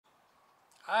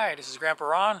Hi, this is Grandpa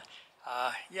Ron.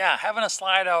 Yeah, having a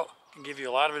slide out can give you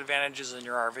a lot of advantages in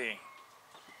your RV.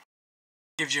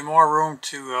 Gives you more room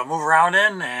to move around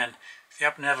in, and if you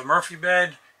happen to have a Murphy bed,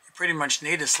 you pretty much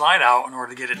need a slide out in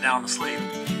order to get it down to sleep.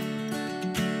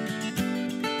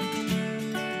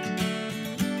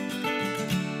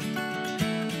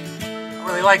 I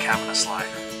really like having a slide.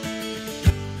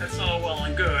 That's all well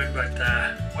and good, but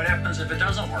what happens if it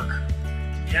doesn't work?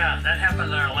 Yeah, that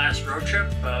happened on our last road trip.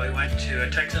 We went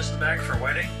to Texas and back for a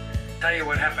wedding. I'll tell you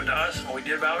what happened to us, what we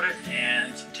did about it,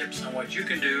 and some tips on what you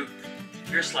can do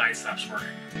if your slide stops working.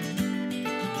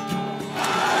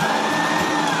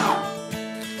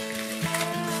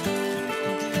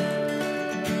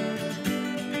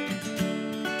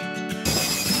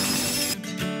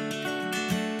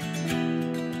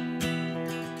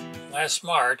 Last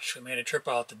March, we made a trip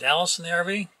out to Dallas in the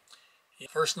RV. The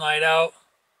first night out,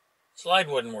 slide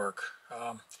wouldn't work.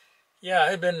 Yeah,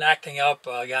 I had been acting up,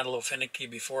 got a little finicky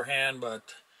beforehand,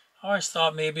 but I always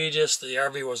thought maybe just the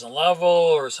RV wasn't level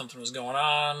or something was going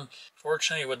on.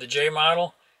 Fortunately, with the J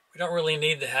model, we don't really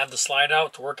need to have the slide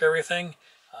out to work everything.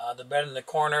 The bed in the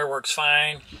corner works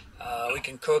fine. We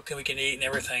can cook and we can eat and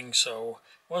everything, so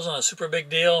it wasn't a super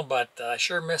big deal, but I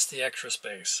sure missed the extra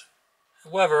space.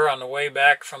 However, on the way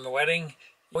back from the wedding,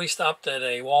 we stopped at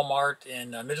a Walmart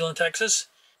in Midland, Texas.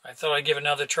 I thought I'd give it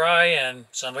another try, and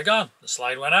suddenly gone. The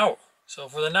slide went out. So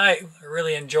for the night, I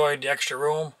really enjoyed the extra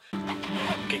room.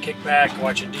 Get kicked back,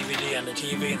 watch a DVD on the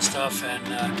TV and stuff, and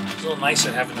it was a little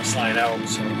nicer having the slide out,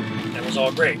 so that was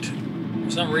all great. For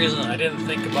some reason, I didn't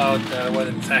think about whether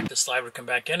in fact the slide would come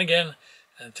back in again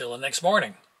until the next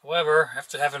morning. However,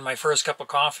 after having my first cup of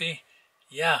coffee,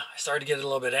 yeah, I started to get a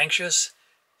little bit anxious,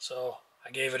 so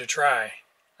I gave it a try.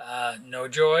 No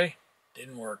joy,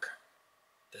 didn't work.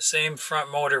 The same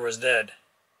front motor was dead.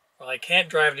 Well, I can't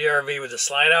drive the RV with the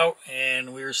slide out,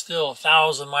 and we were still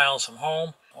 1,000 miles from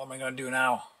home. What am I going to do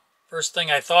now? First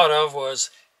thing I thought of was,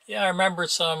 yeah, I remember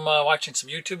watching some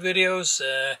YouTube videos,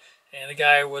 and the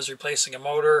guy was replacing a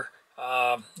motor.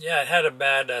 Yeah, it had a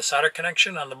bad solder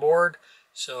connection on the board,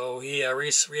 so he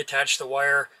reattached the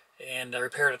wire and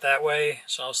repaired it that way.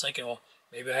 So I was thinking, well,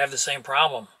 maybe I have the same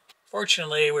problem.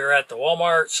 Fortunately, we were at the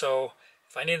Walmart, so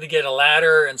if I need to get a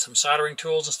ladder and some soldering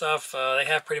tools and stuff, they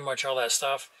have pretty much all that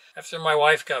stuff. After my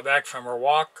wife got back from her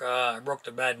walk, I broke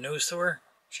the bad news to her.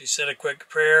 She said a quick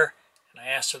prayer, and I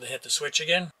asked her to hit the switch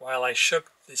again while I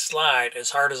shook the slide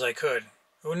as hard as I could.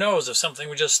 Who knows if something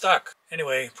was just stuck.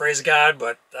 Anyway, praise God,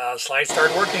 but the slide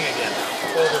started working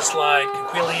again. Pulled the slide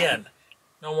completely in.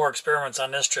 No more experiments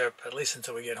on this trip, at least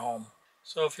until we get home.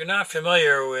 So if you're not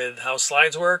familiar with how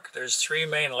slides work, there's three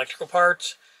main electrical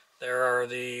parts. There are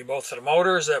both of the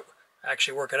motors that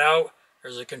actually work it out.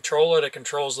 There's a controller that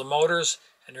controls the motors,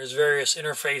 and there's various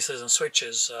interfaces and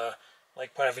switches, like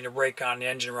having your brake on, the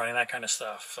engine running, that kind of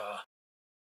stuff.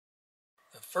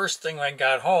 The first thing I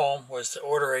got home was to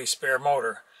order a spare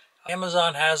motor.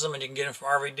 Amazon has them, and you can get them from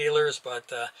RV dealers,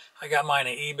 but I got mine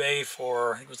at eBay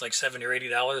for, I think it was like $70 or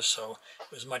 $80, so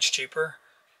it was much cheaper.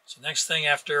 So next thing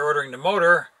after ordering the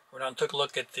motor, we went out and took a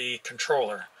look at the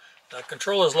controller. The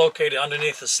controller is located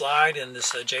underneath the slide in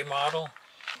this J model,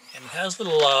 and it has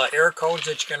little error codes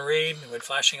that you can read with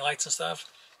flashing lights and stuff.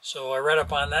 So I read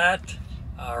up on that,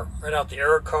 read out the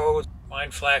error code.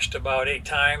 Mine flashed about 8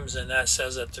 times, and that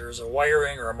says that there's a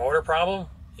wiring or a motor problem.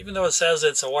 Even though it says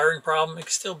it's a wiring problem, it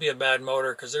can still be a bad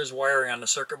motor because there's wiring on the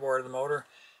circuit board of the motor.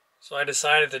 So I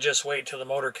decided to just wait till the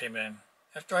motor came in.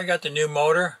 After I got the new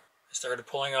motor, I started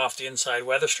pulling off the inside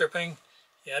weather stripping.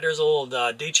 Yeah, there's a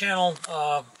little D-channel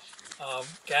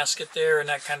gasket there, and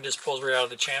that kind of just pulls right out of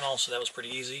the channel, so that was pretty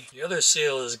easy. The other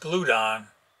seal is glued on,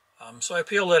 so I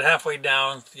peeled it halfway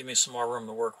down to give me some more room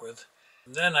to work with.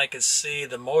 And then I could see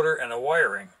the motor and the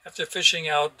wiring. After fishing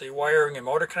out the wiring and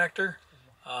motor connector,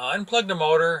 I unplugged the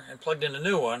motor and plugged in a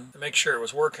new one to make sure it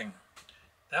was working.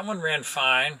 That one ran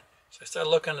fine, so I started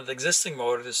looking at the existing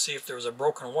motor to see if there was a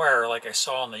broken wire like I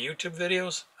saw in the YouTube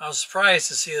videos. I was surprised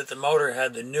to see that the motor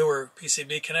had the newer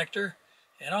PCB connector,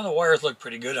 and all the wires looked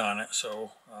pretty good on it,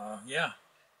 so yeah,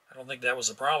 I don't think that was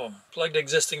a problem. Plugged the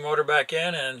existing motor back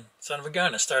in, and son of a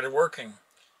gun, it started working.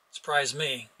 Surprised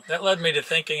me. That led me to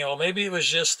thinking, well, maybe it was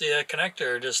just the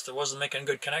connector, just it wasn't making a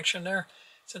good connection there.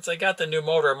 Since I got the new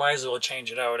motor, I might as well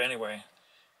change it out anyway.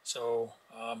 So,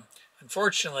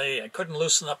 unfortunately, I couldn't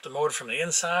loosen up the motor from the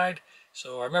inside,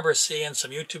 so I remember seeing some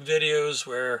YouTube videos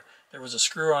where there was a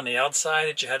screw on the outside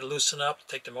that you had to loosen up to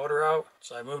take the motor out.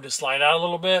 So I moved the slide out a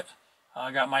little bit.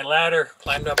 I got my ladder,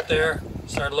 climbed up there,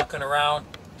 started looking around,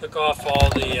 took off all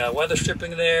the weather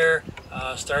stripping there,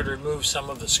 started to remove some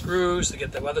of the screws to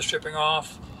get the weather stripping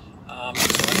off. So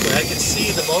anyway, I could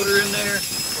see the motor in there,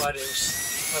 but it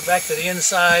was Went back to the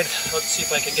inside. Let's see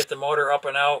if I could get the motor up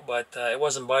and out, but it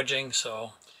wasn't budging,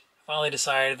 so finally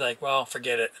decided, like, well,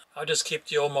 forget it. I'll just keep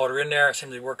the old motor in there. It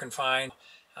seemed to be working fine.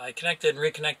 I connected and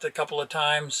reconnected a couple of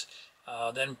times,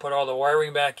 then put all the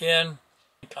wiring back in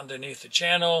underneath the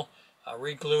channel,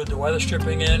 re-glued the weather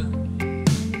stripping in.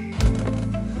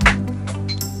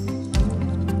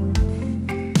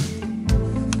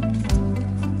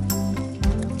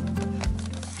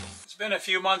 It's been a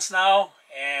few months now,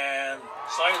 and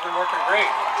the slide's been working great.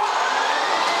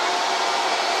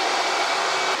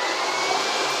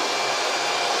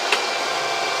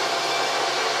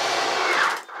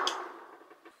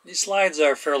 These slides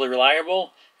are fairly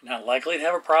reliable, not likely to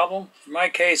have a problem. In my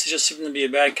case, it just seemed to be a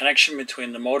bad connection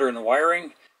between the motor and the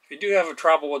wiring. If you do have a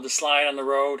trouble with the slide on the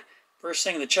road, first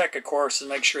thing to check, of course, is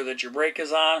make sure that your brake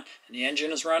is on and the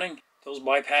engine is running. Those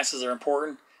bypasses are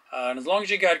important. And as long as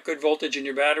you got good voltage in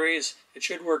your batteries, it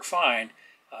should work fine.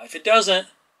 If it doesn't,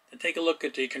 then take a look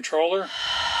at the controller.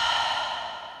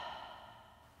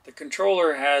 The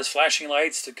controller has flashing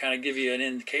lights to kind of give you an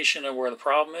indication of where the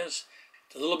problem is.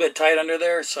 It's a little bit tight under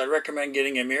there, so I'd recommend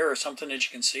getting a mirror or something that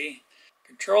you can see.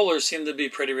 Controllers seem to be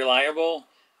pretty reliable.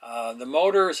 The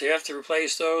motors, you have to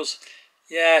replace those.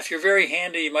 Yeah, if you're very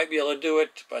handy, you might be able to do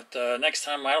it, but next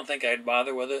time I don't think I'd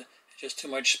bother with it. It's just too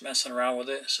much messing around with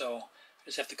it, so I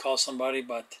just have to call somebody.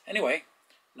 But anyway,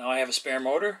 now I have a spare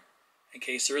motor in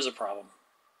case there is a problem.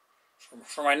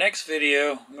 For my next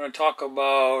video, I'm going to talk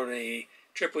about a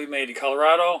trip we made to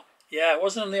Colorado. Yeah, it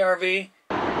wasn't in the RV.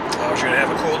 So I was going to have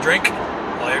a cool drink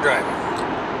while you're driving.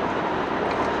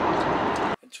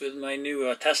 It's with my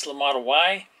new Tesla Model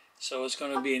Y, so it's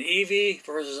going to be an EV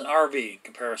versus an RV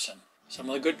comparison. Some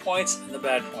of the good points and the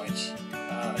bad points.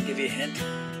 I'll give you a hint,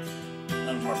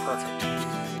 none of them are perfect.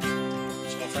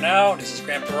 So for now, this is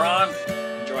Grandpa Ron.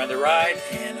 Enjoy the ride,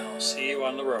 and I'll see you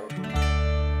on the road.